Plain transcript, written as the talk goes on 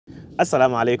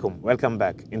Assalamu alaikum, welcome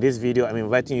back. In this video, I'm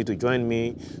inviting you to join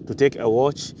me to take a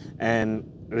watch and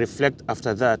reflect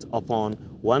after that upon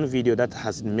one video that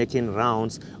has been making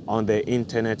rounds on the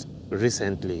internet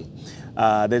recently.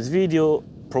 This video,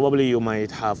 probably you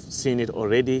might have seen it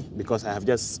already because I have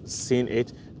just seen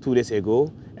it 2 days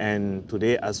ago and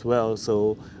today as well.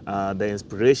 So the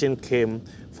inspiration came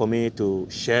for me to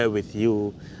share with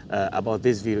you about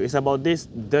this video. It's about this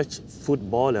Dutch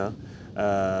footballer,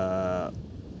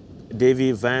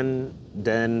 Davy van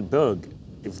den Berg,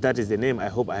 if that is the name. I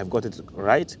hope I have got it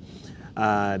right.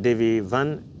 Davy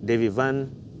van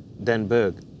den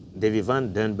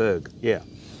Berg, yeah.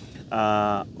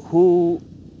 Who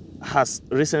has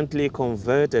recently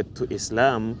converted to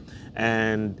Islam,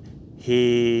 and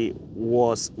he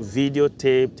was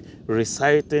videotaped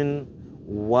reciting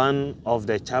one of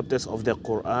the chapters of the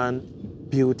Quran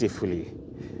beautifully.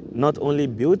 Not only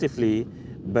beautifully,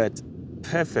 but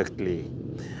perfectly.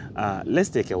 Let's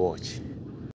take a watch.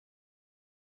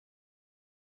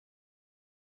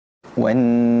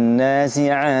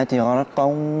 والنازعات غرقا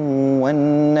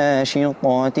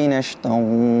والناشطات نشطا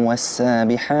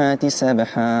والسابحات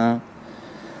سبحا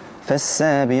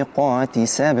فالسابقات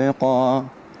سبقا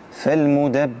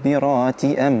فالمدبرات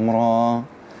أمرا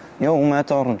يوم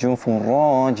ترجف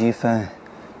الراجفة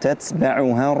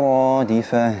تتبعها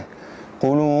الرادفة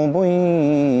قلوب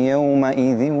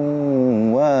يومئذ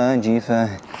واجفة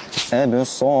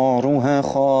أبصارها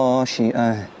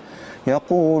خاشئة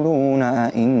يقولون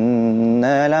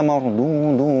أئنا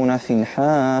لمردودون في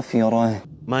الحافرة.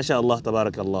 MashaAllah,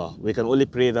 tabarakallah. We can only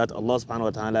pray that Allah subhanahu wa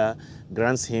ta'ala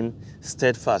grants him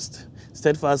steadfast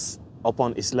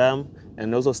upon Islam,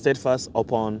 and also steadfast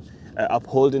upon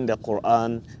upholding the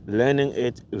Quran, learning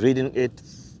it, reading it,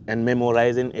 and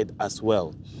memorizing it as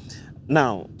well.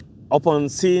 Now, upon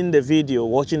seeing the video,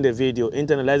 watching the video,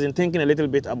 internalizing, thinking a little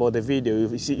bit about the video,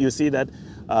 you see that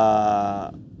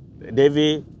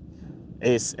Davy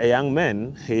is a young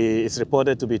man. He is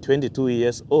reported to be 22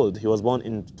 years old. He was born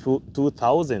in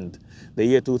 2000, the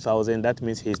year 2000. That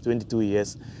means he's 22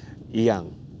 years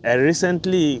young. A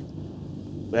recently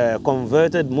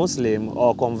converted Muslim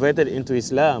or converted into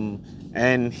Islam,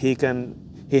 and he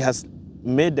has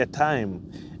made the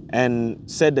time and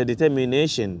set the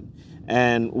determination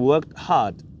and worked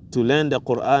hard to learn the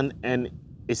Quran, and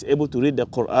is able to read the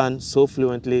Quran so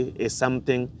fluently, is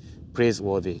something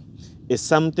praiseworthy. It's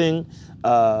something,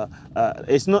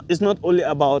 it's not only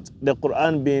about the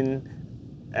Quran being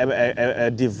a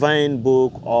divine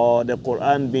book or the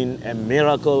Quran being a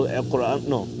miracle,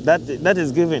 no, that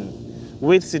is given.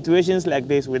 With situations like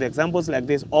this, with examples like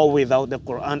this, or without, the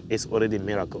Quran is already a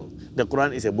miracle. The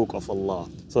Quran is a book of Allah.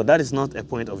 So that is not a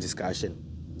point of discussion.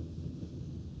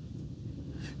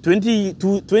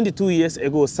 22 years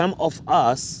ago, some of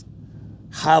us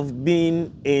have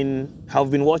been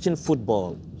watching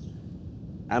football.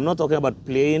 I'm not talking about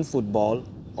playing football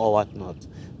or whatnot.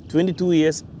 22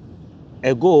 years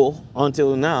ago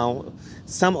until now,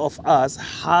 some of us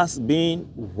has been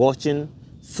watching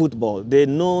football. They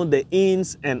know the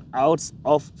ins and outs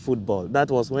of football. That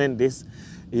was when this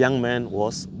young man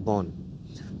was born.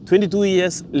 22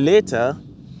 years later,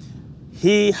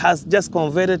 he has just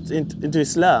converted into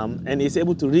Islam and is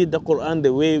able to read the Quran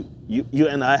the way you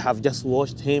and I have just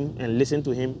watched him and listened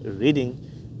to him reading,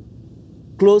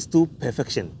 close to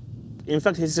perfection. In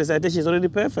fact, his recitation is already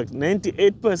perfect.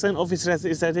 98% of his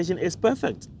recitation is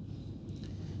perfect.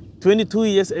 22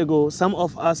 years ago, some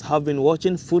of us have been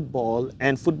watching football,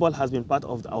 and football has been part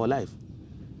of our life.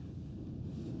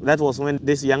 That was when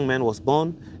this young man was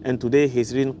born, and today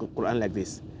he's reading Quran like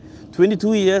this.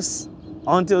 22 years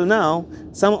until now,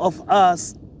 some of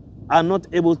us are not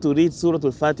able to read Surah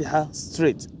Al-Fatiha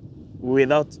straight,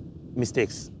 without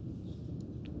mistakes.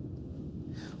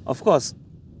 Of course,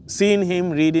 seeing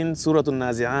him reading Surah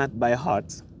Al-Nazi'at by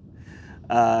heart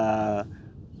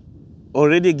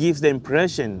already gives the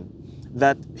impression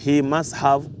that he must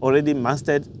have already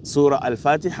mastered Surah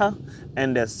Al-Fatiha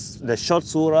and the short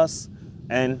surahs,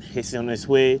 and he's on his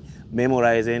way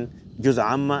memorizing Juz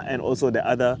Amma and also the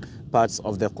other parts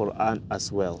of the Quran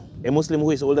as well. A Muslim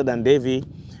who is older than Davy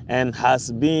and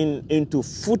has been into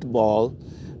football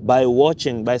by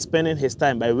watching, by spending his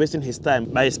time, by wasting his time,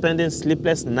 by spending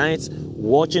sleepless nights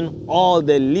watching all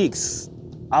the leaks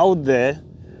out there,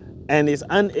 and is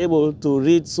unable to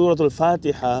read Surah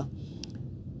Al-Fatiha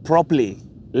properly,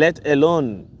 let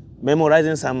alone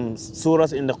memorizing some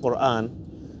surahs in the Quran,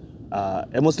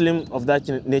 a Muslim of that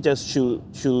nature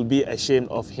should be ashamed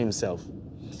of himself.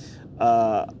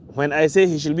 When I say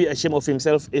he should be ashamed of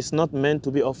himself, it's not meant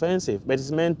to be offensive, but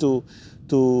it's meant to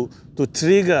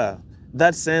trigger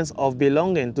that sense of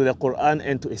belonging to the Quran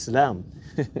and to Islam.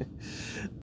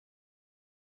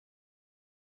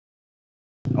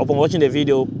 Upon watching the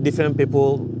video, different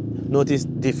people notice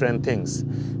different things.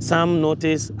 Some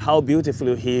notice how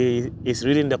beautifully he is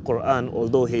reading the Quran,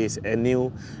 although he is a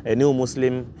new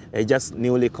Muslim, just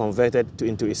newly converted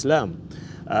into Islam,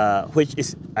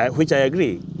 which I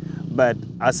agree. But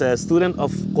as a student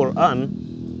of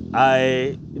Quran,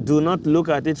 I do not look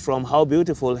at it from how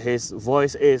beautiful his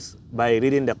voice is by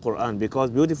reading the Quran, because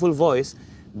beautiful voice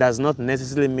does not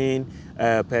necessarily mean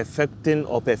perfecting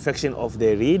or perfection of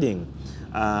the reading.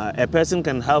 A person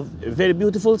can have a very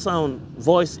beautiful sound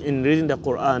voice in reading the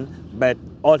Quran, but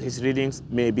all his readings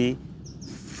may be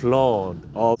flawed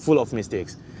or full of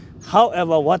mistakes.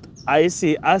 However, what I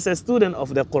see as a student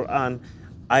of the Quran,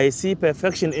 I see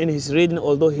perfection in his reading,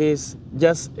 although he is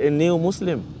just a new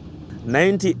Muslim.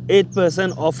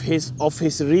 98% of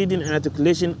his reading and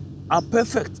articulation are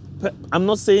perfect. I'm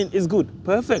not saying it's good,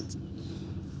 perfect.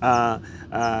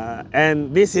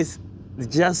 And this is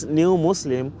just new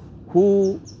Muslim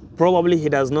who probably he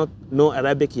does not know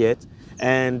Arabic yet,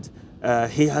 and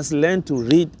he has learned to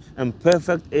read and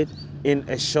perfect it in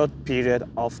a short period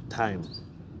of time.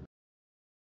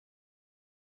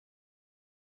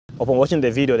 Upon watching the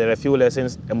video, there are a few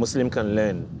lessons a Muslim can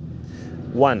learn.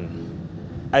 One,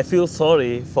 I feel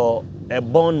sorry for a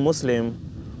born Muslim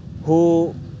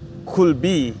who could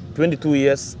be 22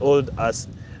 years old as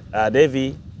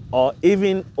Davy, or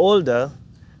even older,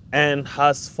 and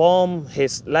has formed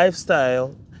his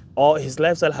lifestyle, or his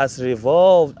lifestyle has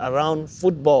revolved around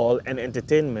football and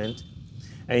entertainment,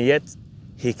 and yet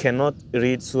he cannot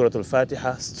read Surah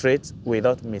Al-Fatiha straight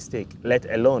without mistake, let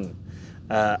alone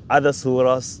other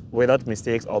surahs without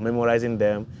mistakes or memorizing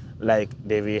them like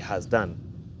Davy has done.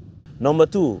 Number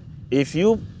two, if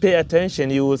you pay attention,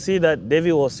 you will see that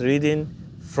Davy was reading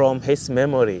from his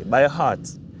memory, by heart.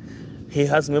 He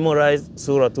has memorized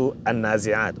Surah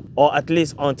An-Nazi'at, or at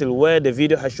least until where the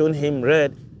video has shown him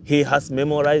read, he has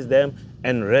memorized them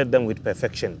and read them with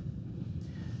perfection.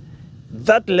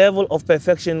 That level of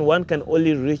perfection, one can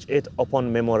only reach it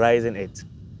upon memorizing it.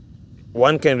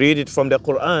 One can read it from the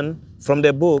Quran, from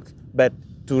the book, but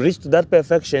to reach to that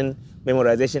perfection,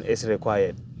 memorization is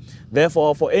required.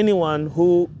 Therefore, for anyone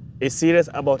who is serious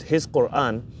about his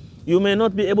Quran, you may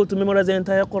not be able to memorize the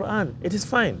entire Quran. It is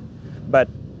fine, but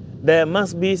there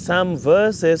must be some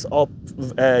verses or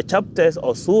chapters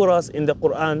or surahs in the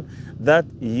Quran that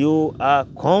you are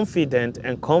confident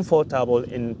and comfortable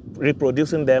in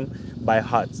reproducing them by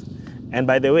heart. And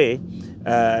by the way,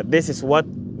 this is what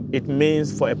it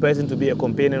means for a person to be a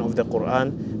companion of the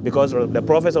Quran, because the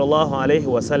Prophet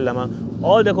ﷺ,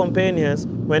 all the companions,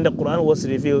 when the Quran was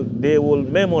revealed, they will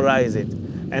memorize it.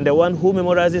 And the one who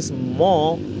memorizes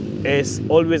more is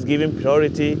always given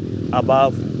priority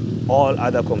above all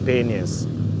other companions.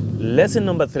 Lesson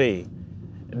number 3,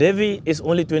 Davy is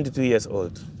only 22 years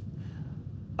old.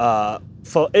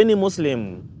 For any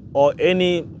Muslim or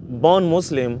any born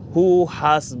Muslim who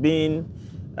has been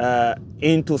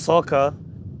into soccer,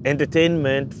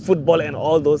 entertainment, football and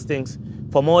all those things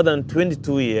for more than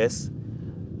 22 years,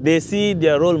 they see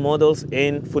their role models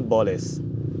in footballers,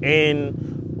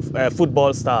 in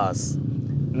football stars.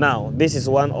 Now, this is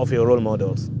one of your role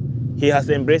models. He has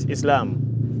embraced Islam.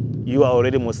 You are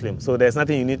already Muslim, so there's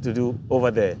nothing you need to do over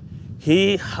there.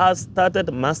 He has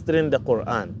started mastering the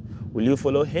Quran. Will you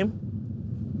follow him?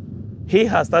 He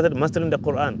has started mastering the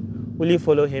Quran. Will you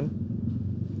follow him?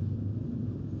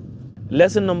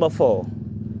 Lesson number 4.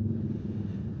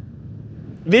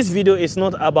 This video is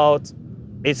not about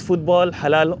is football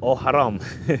halal or haram.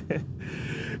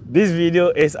 This video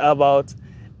is about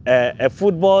a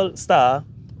football star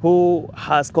who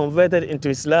has converted into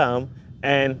Islam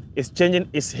and is changing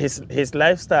his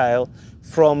lifestyle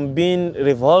from being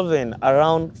revolving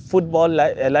around football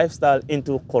lifestyle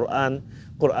into Quran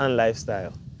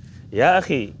lifestyle. Ya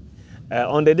akhi,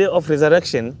 on the day of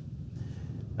resurrection,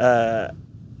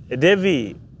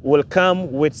 Davy will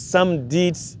come with some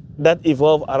deeds that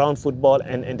evolve around football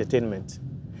and entertainment.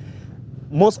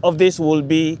 Most of this will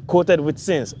be coated with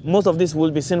sins. Most of this will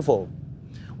be sinful.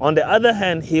 On the other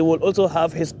hand, he will also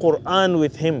have his Quran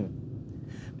with him.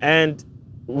 And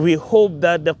we hope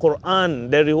that the Quran,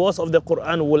 the rewards of the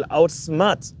Quran will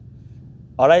outsmart,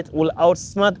 all right, will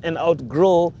outsmart and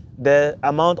outgrow the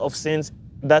amount of sins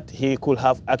that he could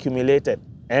have accumulated.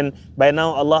 And by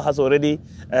now, Allah has already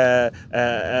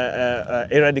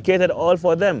eradicated all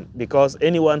for them, because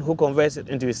anyone who converts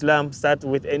into Islam starts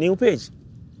with a new page.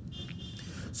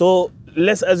 So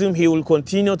let's assume he will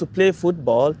continue to play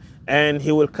football and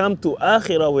he will come to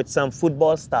Akhirah with some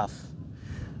football stuff,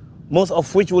 most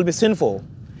of which will be sinful.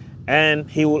 And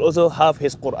he will also have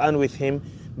his Quran with him,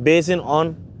 basing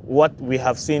on what we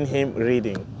have seen him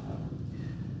reading.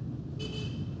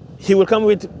 He will come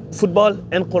with football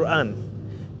and Qur'an.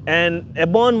 And a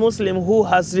born Muslim who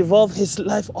has revolved his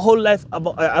whole life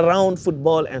around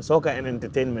football and soccer and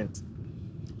entertainment,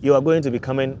 you are going to be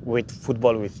coming with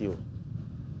football with you.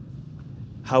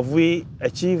 Have we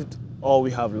achieved or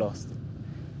we have lost?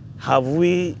 Have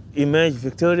we emerged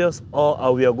victorious or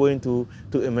are we going to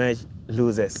emerge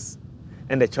losers?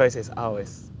 And the choice is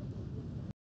ours.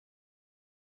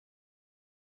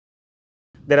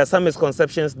 There are some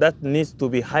misconceptions that need to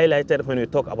be highlighted when we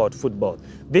talk about football.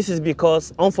 This is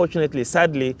because, unfortunately,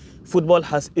 sadly, football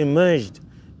has emerged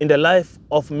in the life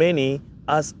of many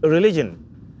as a religion.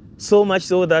 So much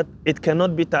so that it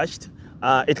cannot be touched,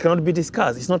 it cannot be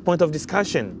discussed. It's not point of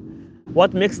discussion.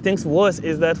 What makes things worse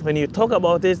is that when you talk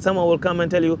about it, someone will come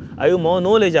and tell you, are you more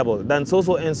knowledgeable than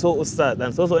so-so and so ustad,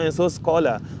 than so-so and so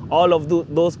scholar? All of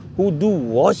those who do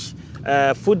watch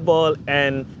football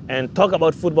and talk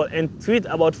about football and tweet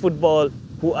about football,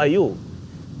 who are you?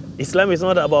 Islam is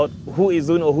not about who is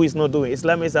doing or who is not doing.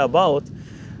 Islam is about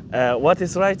what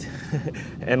is right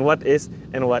and what is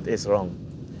wrong.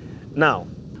 Now,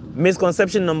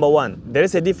 misconception number one, there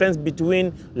is a difference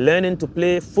between learning to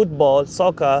play football,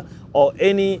 soccer, or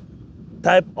any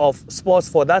type of sports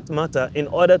for that matter in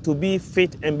order to be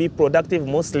fit and be productive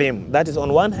Muslim. That is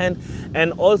on one hand,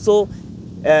 and also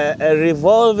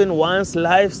revolving one's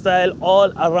lifestyle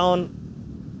all around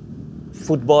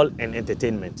football and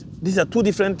entertainment. These are two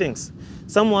different things.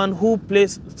 Someone who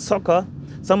plays soccer,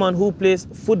 someone who plays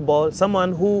football,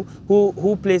 someone who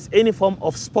plays any form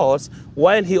of sports,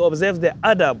 while he observes the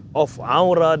adab of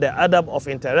aura, the adab of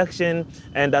interaction,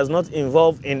 and does not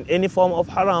involve in any form of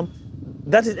haram,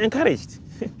 that is encouraged.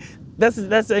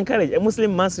 that's encouraged. A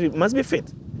Muslim must be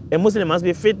fit. A Muslim must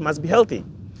be fit, must be healthy.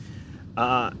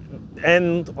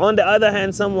 And on the other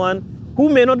hand, someone who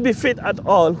may not be fit at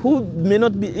all, who may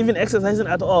not be even exercising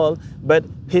at all, but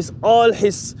his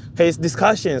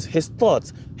discussions, his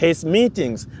thoughts, his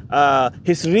meetings,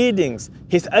 his readings,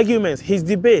 his arguments, his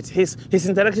debates, his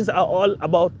interactions are all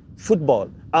about football,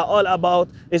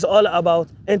 it's all about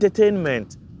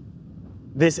entertainment.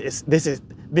 This is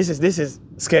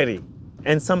scary,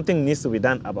 and something needs to be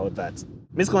done about that.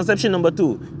 Misconception number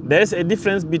two, there is a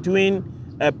difference between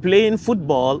playing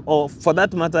football, or for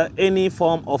that matter, any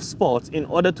form of sport, in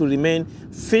order to remain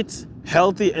fit,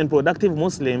 healthy, and productive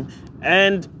Muslim,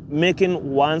 and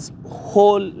making one's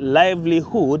whole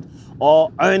livelihood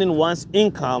or earning one's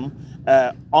income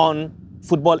on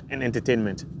football and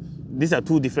entertainment. These are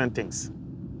two different things.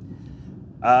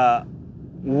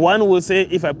 One will say,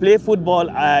 if I play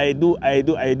football, I do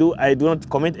not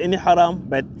commit any haram,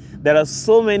 but there are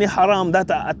so many haram that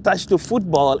are attached to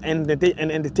football and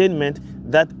entertainment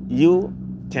that you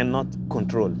cannot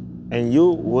control. And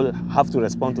you will have to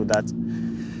respond to that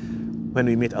when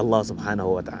we meet Allah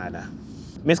subhanahu wa ta'ala.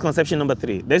 Misconception number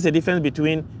three, there's a difference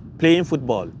between playing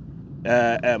football,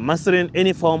 mastering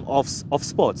any form of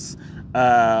sports,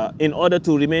 in order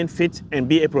to remain fit and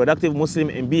be a productive Muslim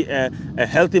and be a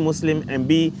healthy Muslim and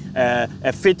be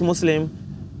a fit Muslim,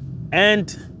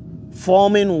 and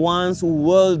forming one's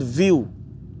worldview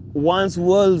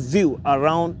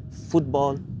around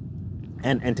football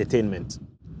and entertainment.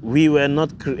 We were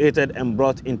not created and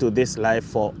brought into this life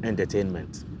for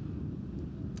entertainment.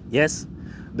 Yes,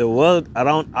 the world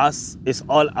around us is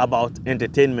all about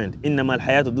entertainment. إنما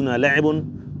الحياة الدنيا لعب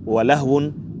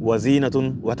ولهو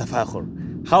وزينة وتفاخر.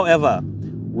 However,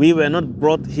 we were not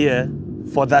brought here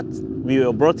for that. We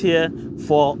were brought here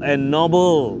for a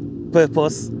noble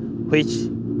purpose, which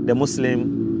the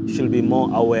Muslim should be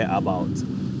more aware about.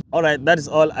 All right, that is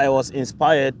all I was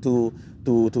inspired to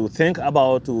think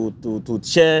about, to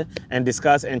share and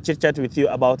discuss and chit-chat with you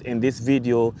about in this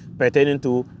video pertaining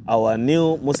to our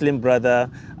new Muslim brother,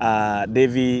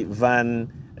 Davy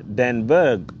van den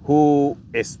Berg, who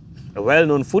is a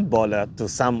well-known footballer to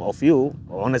some of you.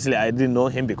 Honestly, I didn't know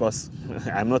him because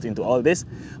I'm not into all this.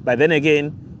 But then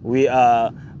again, we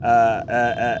are.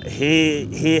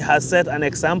 He has set an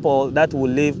example that will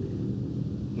leave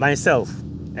myself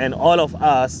and all of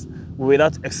us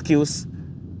without excuse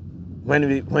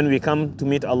when we come to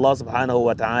meet Allah subhanahu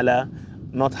wa ta'ala,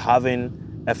 not having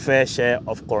a fair share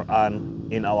of Qur'an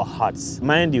in our hearts.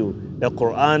 Mind you, the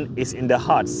Qur'an is in the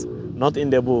hearts, not in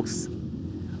the books.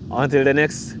 Until the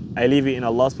next, I leave you in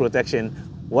Allah's protection.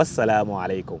 Wassalamu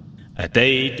alaikum.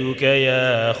 أتيتك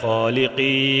يا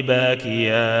خالقي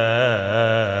باكيا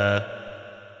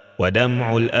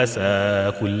ودمع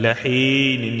الأسى كل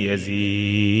حين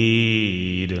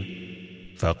يزيد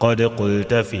فقد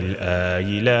قلت في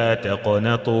الآي لا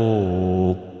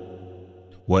تقنطوا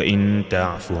وإن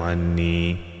تعف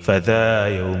عني فذا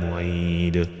يوم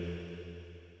عيد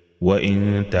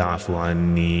وإن تعف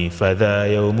عني فذا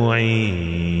يوم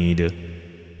عيد